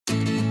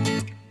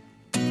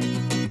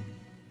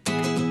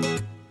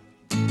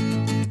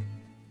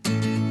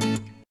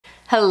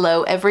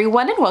Hello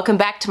everyone and welcome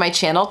back to my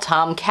channel,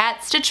 Tomcat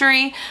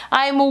Stitchery.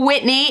 I'm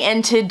Whitney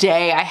and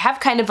today I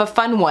have kind of a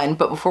fun one,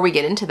 but before we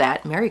get into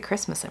that, Merry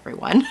Christmas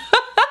everyone.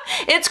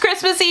 It's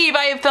Christmas Eve.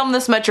 I have filmed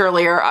this much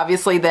earlier,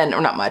 obviously or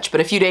not much,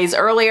 but a few days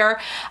earlier.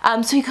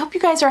 So I hope you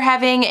guys are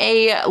having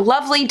a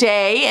lovely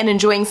day and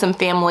enjoying some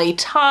family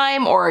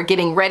time or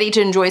getting ready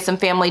to enjoy some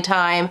family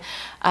time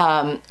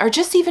or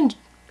just even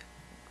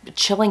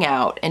chilling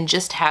out and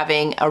just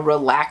having a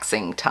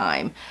relaxing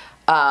time.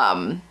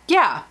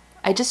 Yeah.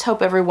 I just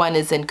hope everyone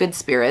is in good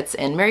spirits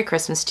and Merry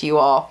Christmas to you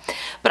all.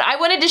 But I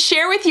wanted to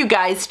share with you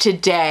guys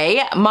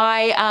today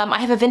I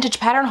have a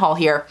vintage pattern haul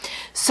here.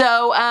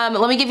 So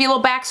let me give you a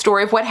little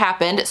backstory of what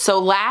happened. So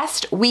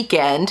last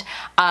weekend,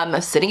 I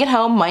was sitting at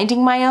home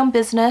minding my own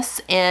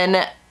business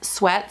in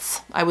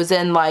sweats. I was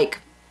in like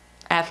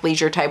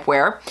athleisure type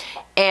wear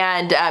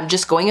and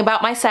just going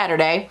about my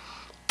Saturday.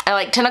 At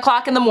like 10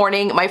 o'clock in the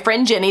morning, my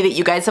friend Jenny that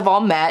you guys have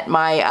all met,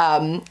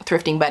 my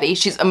thrifting buddy,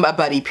 she's a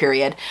buddy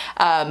period,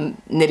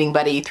 knitting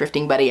buddy,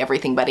 thrifting buddy,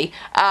 everything buddy,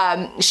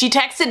 she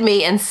texted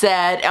me and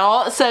said, and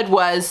all it said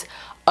was,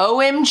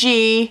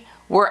 OMG,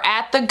 we're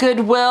at the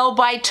Goodwill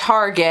by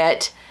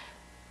Target,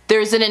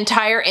 there's an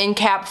entire end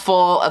cap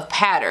full of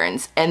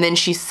patterns, and then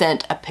she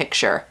sent a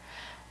picture.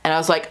 And I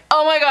was like,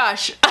 oh my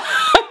gosh,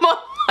 I'm on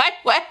my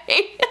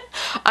way.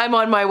 I'm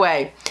on my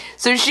way.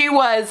 So she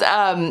was,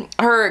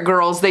 her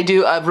girls, they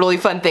do a really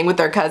fun thing with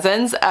their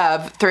cousins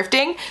of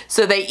thrifting.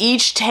 So they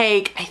each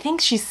take, I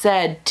think she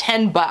said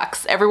 10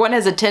 bucks. Everyone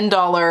has a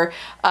 $10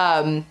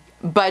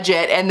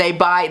 budget and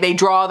they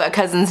draw the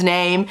cousin's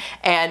name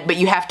but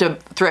you have to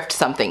thrift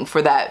something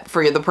for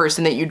the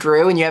person that you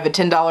drew and you have a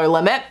 $10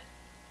 limit.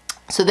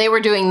 So they were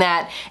doing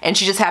that and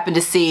she just happened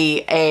to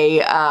see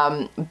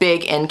a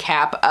big end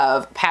cap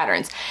of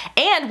patterns.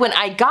 And when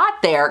I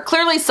got there,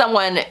 clearly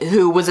someone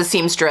who was a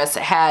seamstress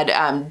had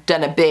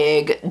done a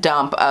big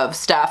dump of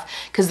stuff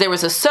because there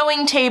was a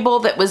sewing table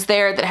that was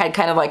there that had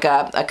kind of like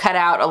a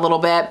cutout a little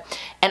bit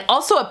and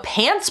also a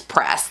pants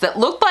press that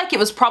looked like it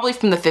was probably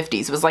from the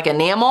 50s. It was like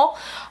enamel.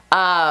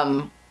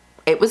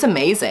 It was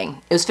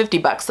amazing. It was 50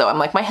 bucks though. I'm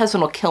like, my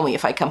husband will kill me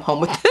if I come home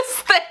with this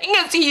thing.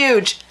 It's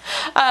huge.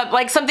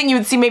 Like something you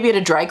would see maybe at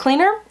a dry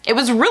cleaner. It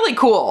was really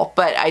cool,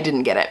 but I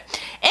didn't get it.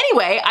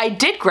 Anyway, I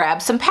did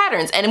grab some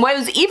patterns. And what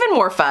was even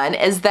more fun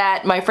is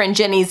that my friend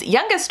Jenny's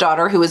youngest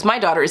daughter, who is my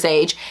daughter's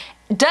age,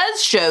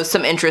 does show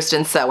some interest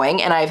in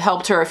sewing, and I've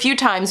helped her a few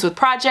times with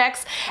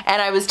projects,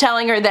 and I was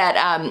telling her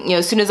that you know,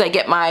 as soon as I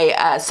get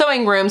my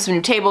sewing room, some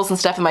new tables and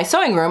stuff in my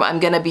sewing room, I'm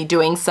gonna be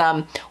doing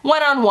some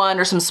one-on-one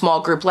or some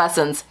small group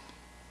lessons.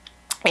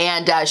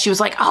 And she was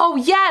like, oh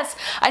yes.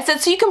 I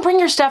said, so you can bring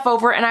your stuff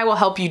over and I will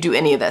help you do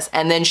any of this.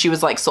 And then she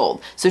was like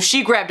sold. So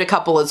she grabbed a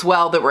couple as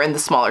well that were in the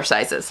smaller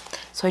sizes.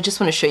 So I just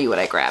want to show you what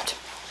I grabbed.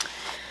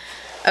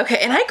 Okay,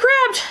 and I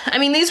grabbed, I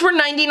mean, these were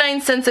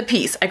 99 cents a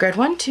piece. I grabbed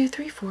 1, 2,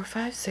 3, 4,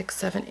 5, 6,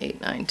 7,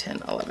 8, 9, 10,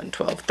 11,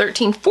 12,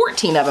 13,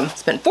 14 of them.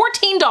 Spent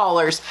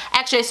 $14.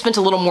 Actually, I spent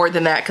a little more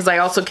than that because I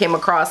also came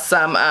across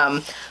some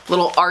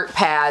little art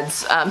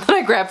pads that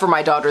I grabbed for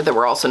my daughter that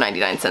were also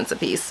 99 cents a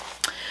piece.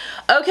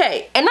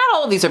 Okay, and not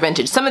all of these are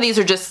vintage. Some of these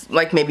are just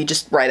like maybe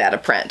just right out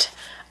of print.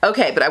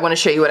 Okay, but I want to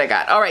show you what I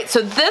got. All right,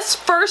 so this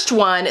first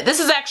one, this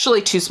is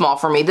actually too small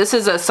for me. This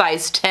is a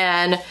size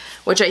 10,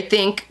 which I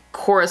think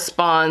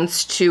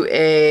corresponds to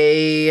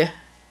a,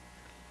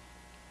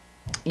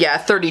 yeah,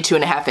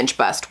 32.5-inch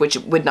bust, which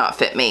would not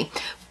fit me.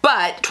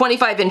 But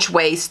 25-inch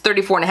waist,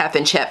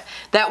 34.5-inch hip.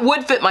 That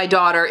would fit my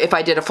daughter if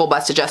I did a full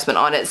bust adjustment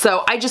on it.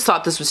 So I just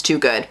thought this was too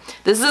good.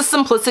 This is a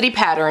simplicity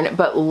pattern,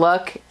 but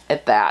look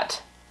at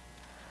that.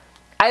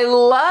 I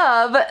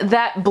love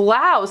that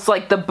blouse,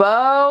 like the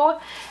bow.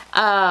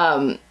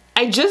 I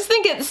just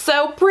think it's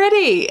so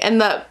pretty.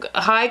 And the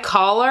high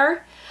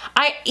collar.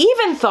 I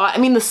even thought, I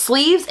mean, the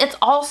sleeves, it's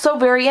also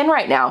very in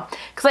right now.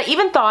 Because I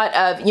even thought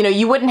of, you know,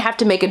 you wouldn't have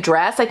to make a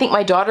dress. I think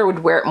my daughter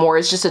would wear it more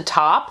as just a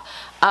top.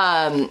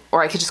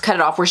 Or I could just cut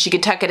it off where she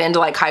could tuck it into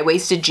like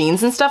high-waisted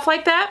jeans and stuff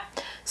like that.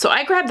 So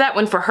I grabbed that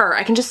one for her.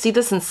 I can just see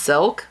this in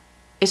silk.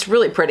 It's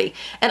really pretty.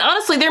 And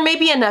honestly, there may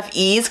be enough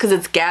ease because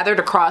it's gathered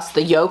across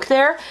the yoke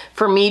there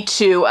for me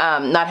to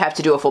not have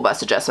to do a full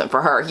bust adjustment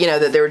for her. You know,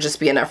 that there would just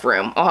be enough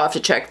room. I'll have to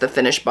check the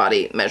finished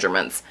body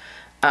measurements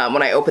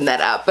when I open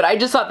that up. But I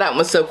just thought that one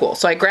was so cool.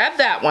 So I grabbed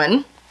that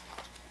one.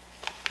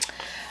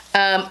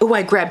 Oh,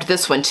 I grabbed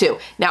this one too.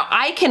 Now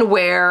I can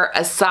wear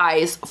a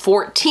size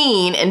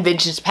 14 in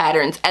vintage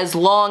patterns as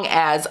long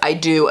as I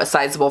do a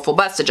sizable full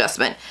bust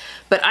adjustment.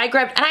 But I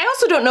grabbed, and I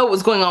also don't know what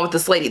was going on with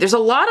this lady. There's a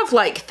lot of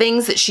like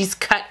things that she's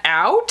cut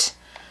out.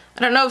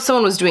 I don't know if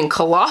someone was doing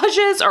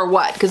collages or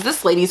what, because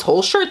this lady's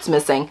whole shirt's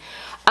missing.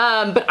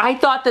 But I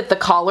thought that the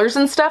collars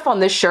and stuff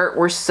on this shirt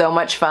were so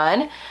much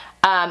fun.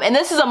 And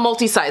this is a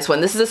multi-size one.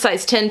 This is a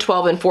size 10,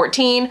 12, and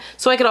 14.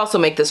 So I could also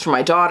make this for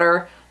my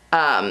daughter.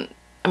 I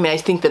mean, I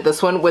think that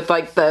this one with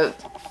like the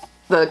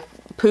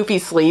poofy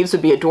sleeves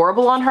would be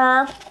adorable on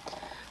her.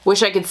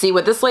 Wish I could see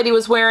what this lady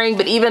was wearing,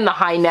 but even the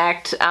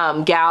high-necked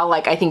gal,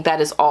 like I think that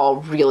is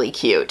all really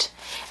cute.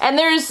 And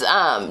there's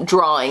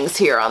drawings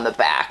here on the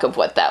back of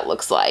what that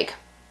looks like.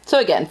 So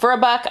again, for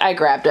 $1, I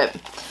grabbed it.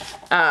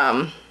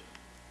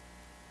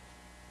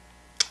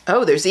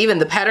 Oh, there's even,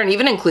 the pattern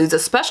even includes a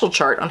special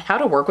chart on how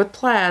to work with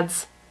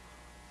plaids,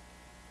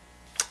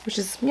 which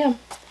is, yeah,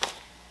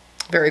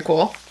 very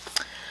cool.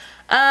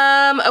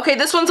 Okay,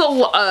 this one's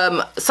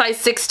a size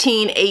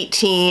 16,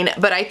 18,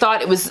 but I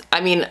thought it was, I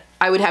mean,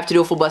 I would have to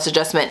do a full bust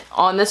adjustment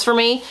on this for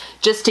me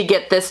just to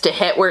get this to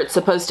hit where it's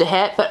supposed to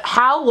hit. But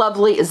how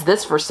lovely is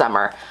this for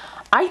summer?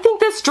 I think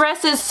this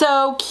dress is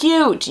so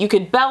cute. You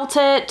could belt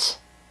it.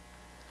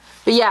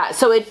 But yeah,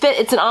 so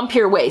it's an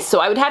empire waist. So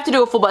I would have to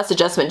do a full bust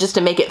adjustment just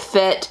to make it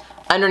fit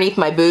underneath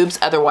my boobs.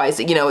 Otherwise,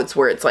 you know, it's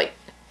where it's like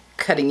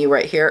cutting you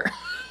right here.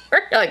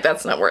 Like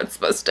that's not where it's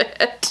supposed to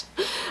hit.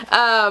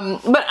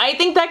 But I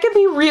think that could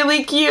be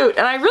really cute.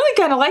 And I really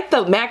kind of like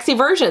the maxi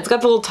version. It's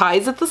got the little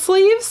ties at the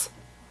sleeves.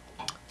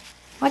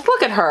 Like,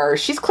 look at her.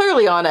 She's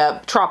clearly on a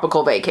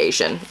tropical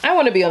vacation. I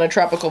want to be on a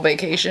tropical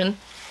vacation.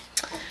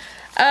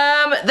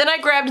 Then I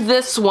grabbed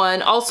this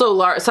one, also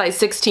large, size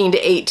 16 to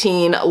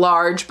 18,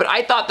 large, but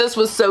I thought this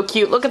was so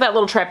cute. Look at that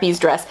little trapeze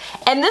dress.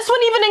 And this one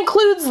even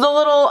includes the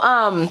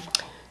little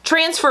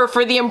transfer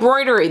for the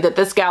embroidery that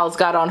this gal's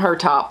got on her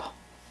top.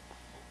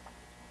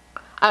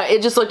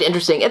 It just looked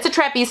interesting. It's a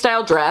trapeze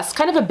style dress,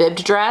 kind of a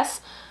bibbed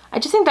dress. I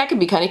just think that could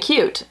be kind of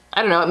cute.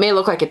 I don't know, it may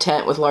look like a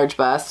tent with large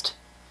bust.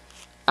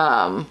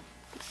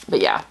 But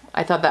yeah,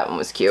 I thought that one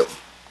was cute.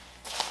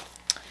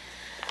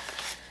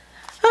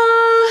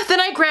 Then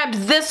I grabbed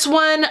this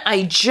one.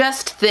 I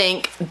just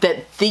think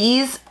that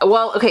these,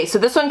 well, okay, so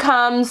this one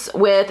comes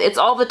with, it's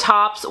all the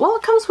tops. Well,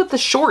 it comes with the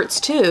shorts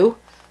too.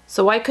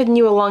 So why couldn't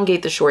you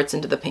elongate the shorts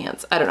into the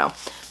pants? I don't know.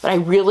 But I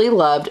really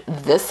loved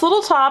this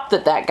little top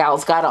that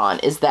gal's got on.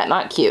 Is that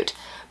not cute?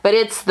 But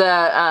it's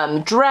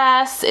the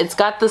dress. It's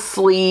got the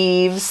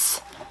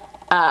sleeves.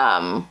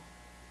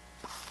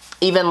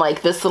 Even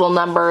like this little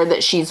number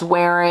that she's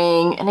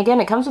wearing. And again,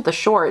 it comes with the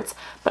shorts.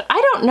 But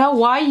I don't know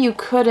why you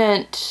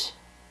couldn't...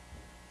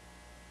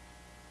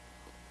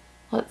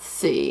 Let's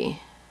see.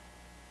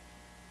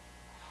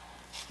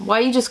 Why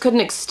you just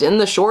couldn't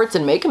extend the shorts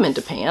and make them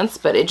into pants,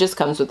 but it just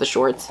comes with the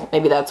shorts.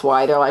 Maybe that's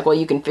why they're like, well,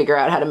 you can figure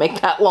out how to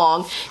make that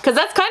long. Because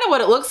that's kind of what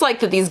it looks like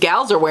that these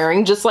gals are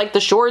wearing, just like the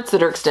shorts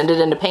that are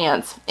extended into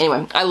pants.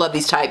 Anyway, I love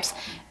these types.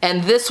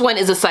 And this one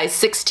is a size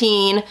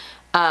 16,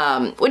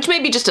 which may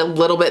be just a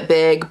little bit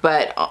big,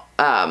 but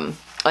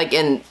like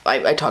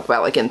I talk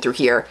about like in through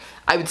here,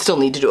 I would still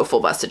need to do a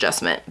full bust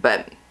adjustment,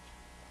 but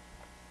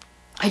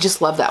I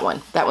just love that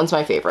one. That one's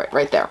my favorite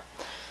right there.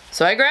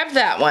 So I grabbed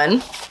that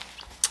one.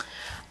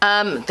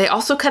 They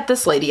also cut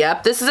this lady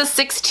up. This is a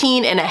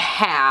 16 and a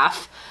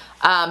half,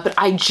 but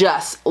I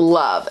just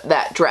love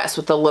that dress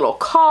with the little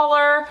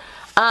collar.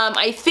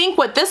 I think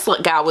what this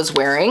gal was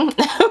wearing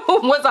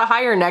was a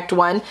higher necked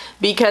one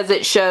because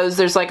it shows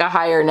there's like a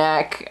higher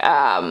neck,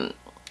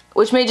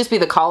 which may just be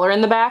the collar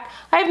in the back.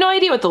 I have no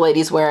idea what the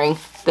lady's wearing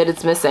that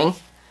it's missing.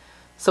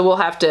 So we'll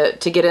have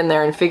to get in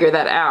there and figure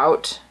that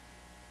out.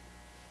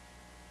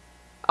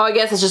 Oh, I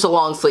guess it's just a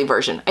long sleeve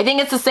version. I think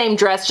it's the same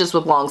dress just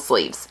with long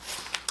sleeves.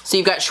 So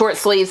you've got short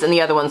sleeves and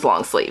the other one's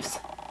long sleeves.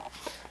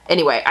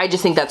 Anyway, I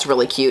just think that's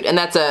really cute and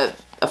that's a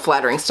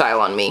flattering style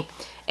on me.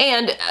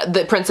 And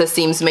the princess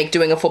seems make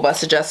doing a full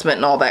bust adjustment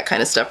and all that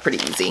kind of stuff pretty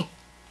easy.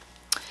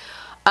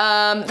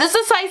 This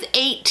is size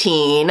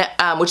 18,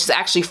 which is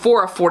actually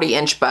for a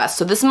 40-inch bust.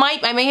 So this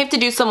I may have to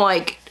do some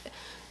like,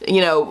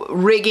 you know,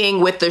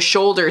 rigging with the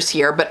shoulders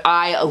here, but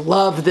I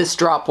love this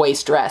drop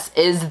waist dress.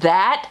 Is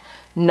that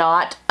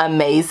not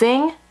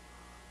amazing?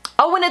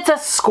 Oh, and it's a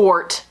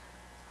skirt.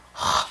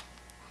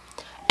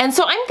 And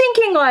so I'm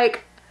thinking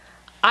like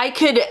I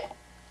could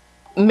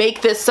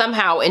make this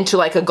somehow into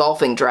like a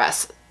golfing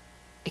dress.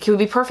 It would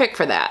be perfect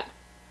for that.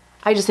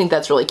 I just think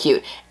that's really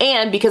cute.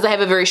 And because I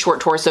have a very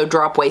short torso,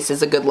 drop waist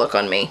is a good look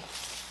on me.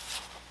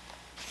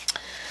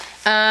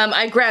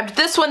 I grabbed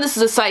this one. This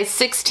is a size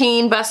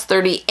 16, bust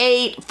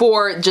 38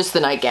 for just the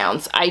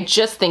nightgowns. I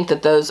just think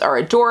that those are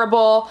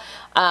adorable.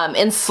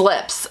 And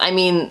slips. I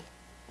mean,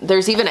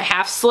 there's even a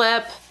half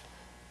slip.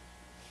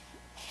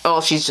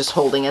 Oh, she's just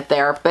holding it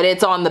there, but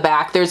it's on the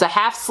back. There's a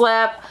half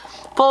slip,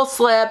 full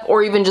slip,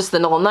 or even just the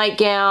little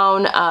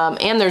nightgown.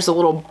 And there's a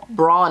little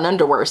bra and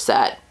underwear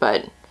set,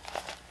 but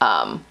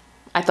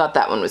I thought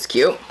that one was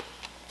cute.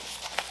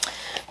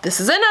 This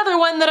is another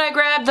one that I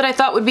grabbed that I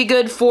thought would be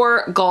good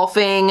for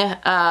golfing.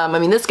 I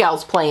mean, this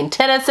gal's playing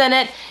tennis in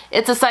it.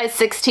 It's a size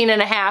 16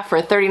 and a half for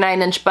a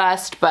 39-inch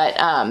bust, but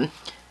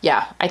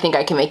yeah, I think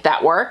I can make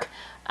that work.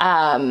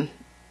 And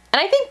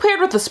I think paired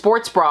with the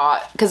sports bra,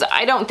 because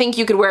I don't think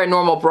you could wear a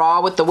normal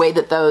bra with the way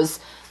that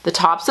the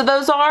tops of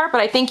those are, but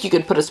I think you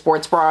could put a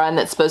sports bra on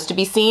that's supposed to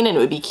be seen and it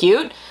would be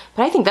cute.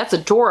 But I think that's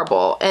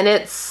adorable. And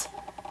it's,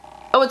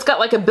 oh, it's got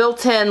like a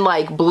built-in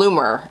like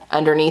bloomer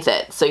underneath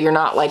it. So you're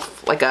not like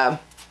a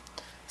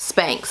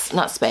Spanx,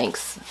 not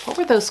Spanx. What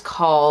were those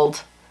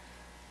called?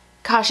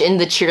 Gosh, in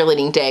the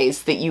cheerleading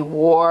days that you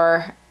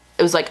wore,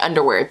 it was like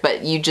underwear,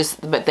 but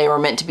they were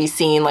meant to be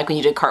seen like when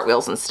you did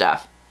cartwheels and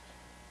stuff.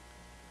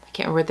 I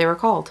can't remember what they were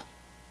called.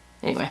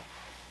 Anyway.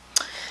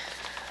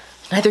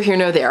 Neither here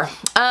nor there.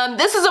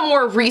 This is a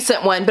more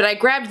recent one, but I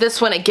grabbed this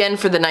one again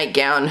for the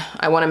nightgown.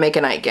 I want to make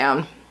a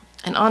nightgown.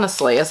 And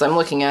honestly, as I'm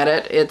looking at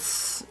it,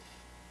 it's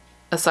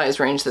a size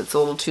range that's a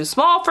little too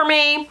small for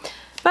me,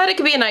 but it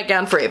could be a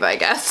nightgown for Ava, I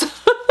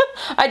guess.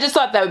 I just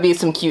thought that would be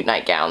some cute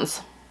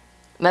nightgowns.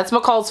 And that's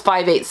McCall's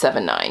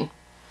 5879.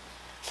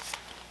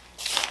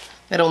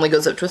 It only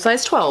goes up to a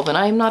size 12, and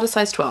I am not a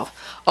size 12.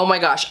 Oh my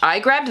gosh, I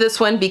grabbed this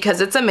one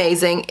because it's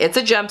amazing. It's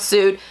a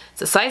jumpsuit.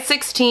 It's a size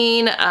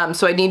 16,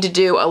 so I need to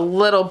do a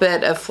little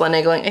bit of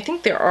finagling. I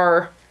think there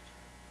are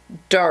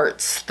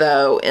darts,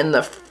 though, in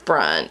the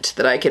front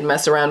that I could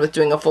mess around with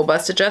doing a full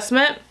bust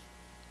adjustment.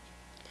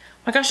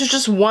 Oh my gosh, there's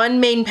just one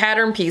main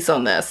pattern piece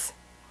on this.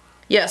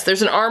 Yes,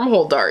 there's an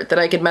armhole dart that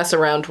I could mess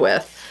around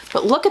with.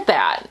 But look at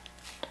that.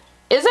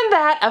 Isn't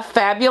that a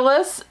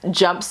fabulous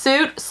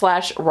jumpsuit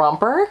slash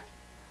romper?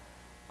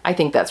 I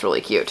think that's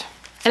really cute.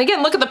 And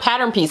again, look at the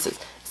pattern pieces.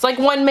 It's like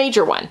one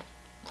major one.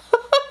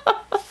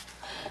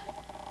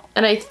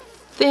 And I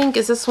think,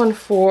 is this one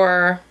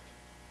for,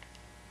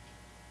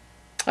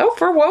 oh,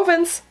 for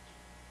wovens.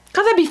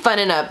 God, that'd be fun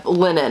in a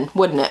linen,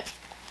 wouldn't it?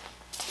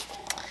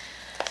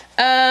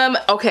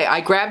 Okay,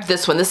 I grabbed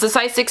this one. This is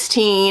size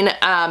 16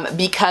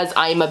 because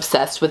I'm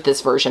obsessed with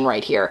this version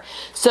right here.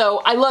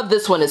 So I love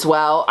this one as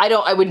well.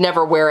 I would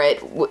never wear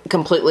it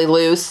completely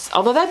loose,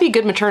 although that'd be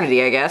good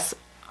maternity, I guess.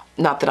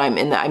 Not that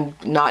I'm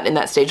not in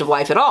that stage of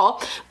life at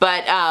all,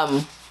 but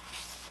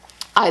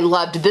I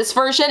loved this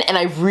version, and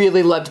I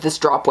really loved this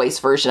drop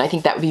waist version. I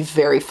think that would be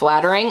very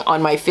flattering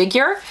on my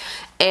figure.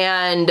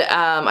 And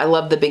I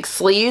love the big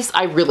sleeves.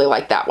 I really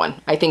like that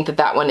one. I think that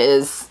that one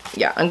is,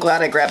 yeah, I'm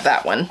glad I grabbed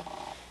that one.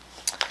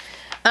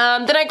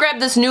 Then I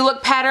grabbed this New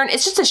Look pattern.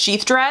 It's just a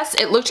sheath dress.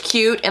 It looked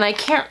cute, and I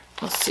can't,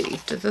 let's see,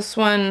 did this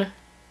one,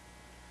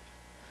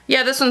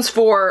 yeah, this one's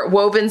for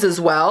wovens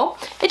as well.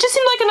 It just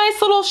seemed like a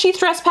nice little sheath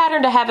dress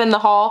pattern to have in the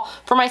haul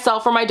for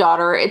myself or my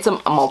daughter. It's a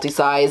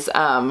multi-size,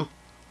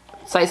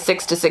 size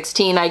 6 to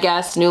 16, I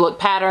guess, New Look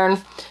pattern.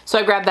 So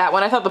I grabbed that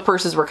one. I thought the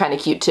purses were kind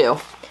of cute too.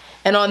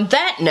 And on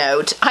that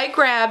note, I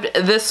grabbed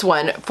this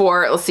one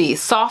for, let's see,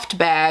 soft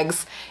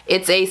bags.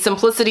 It's a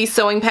Simplicity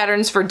Sewing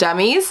Patterns for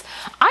Dummies.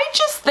 I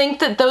just think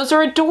that those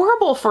are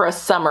adorable for a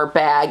summer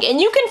bag. And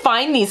you can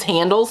find these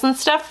handles and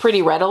stuff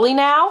pretty readily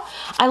now.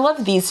 I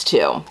love these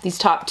two, these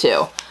top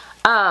two.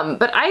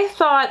 But I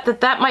thought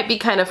that that might be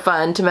kind of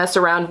fun to mess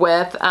around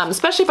with,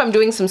 especially if I'm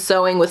doing some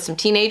sewing with some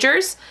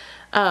teenagers.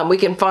 We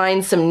can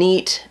find some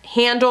neat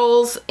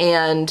handles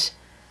and,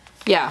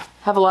 yeah,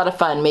 have a lot of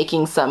fun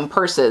making some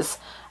purses.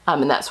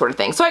 And that sort of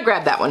thing. So I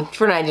grabbed that one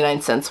for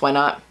 99 cents, why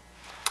not?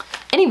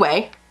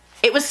 Anyway,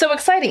 it was so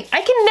exciting.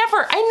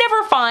 I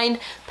never find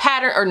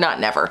pattern, or not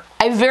never,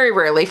 I very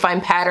rarely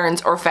find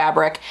patterns or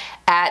fabric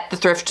at the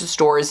thrift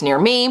stores near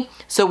me.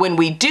 So when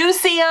we do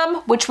see them,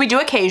 which we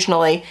do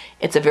occasionally,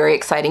 it's a very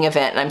exciting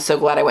event, and I'm so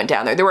glad I went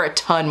down there. There were a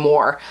ton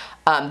more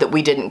that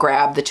we didn't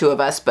grab, the two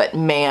of us, but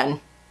man,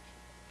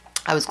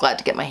 I was glad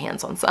to get my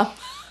hands on some.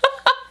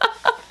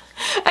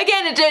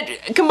 Again,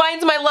 it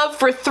combines my love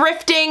for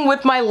thrifting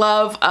with my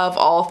love of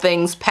all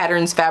things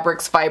patterns,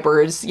 fabrics,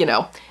 fibers, you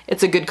know,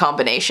 it's a good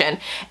combination. And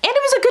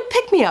it was a good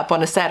pick-me-up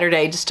on a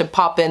Saturday just to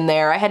pop in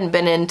there. I hadn't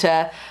done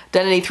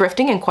any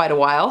thrifting in quite a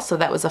while, so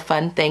that was a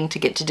fun thing to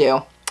get to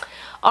do.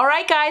 All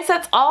right, guys,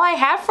 that's all I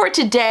have for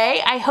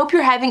today. I hope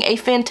you're having a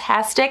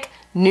fantastic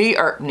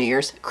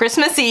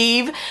Christmas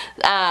Eve,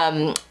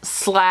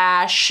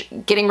 slash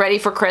getting ready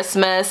for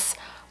Christmas.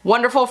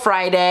 Wonderful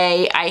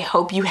Friday. I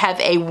hope you have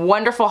a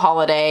wonderful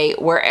holiday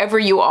wherever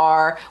you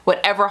are,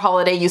 whatever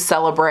holiday you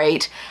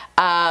celebrate.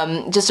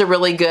 Just a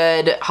really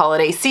good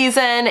holiday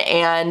season,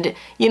 and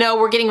you know,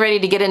 we're getting ready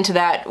to get into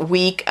that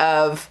week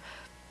of,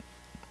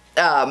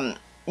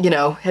 you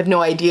know, have no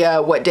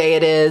idea what day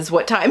it is,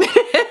 what time it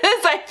is.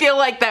 I feel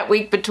like that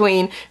week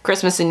between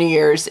Christmas and New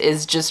Year's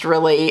is just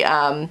really,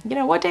 you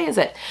know, what day is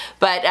it?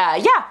 But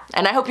yeah,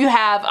 and I hope you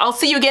have, I'll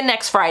see you again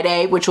next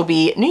Friday, which will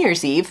be New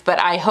Year's Eve, but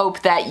I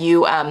hope that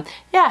you,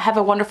 yeah, have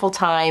a wonderful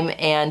time,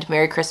 and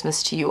Merry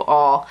Christmas to you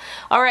all.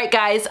 All right,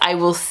 guys, I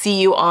will see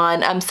you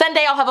on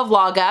Sunday. I'll have a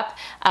vlog up,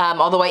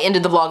 although I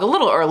ended the vlog a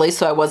little early,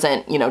 so I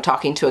wasn't, you know,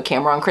 talking to a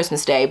camera on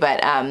Christmas Day,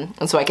 but,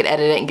 and so I could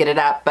edit it and get it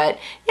up. But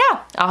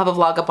yeah, I'll have a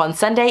vlog up on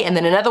Sunday, and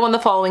then another one the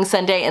following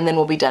Sunday, and then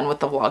we'll be done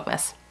with the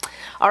Vlogmas.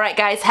 All right,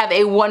 guys, have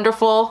a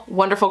wonderful,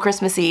 wonderful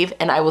Christmas Eve,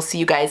 and I will see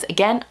you guys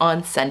again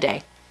on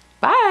Sunday.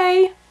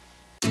 Bye.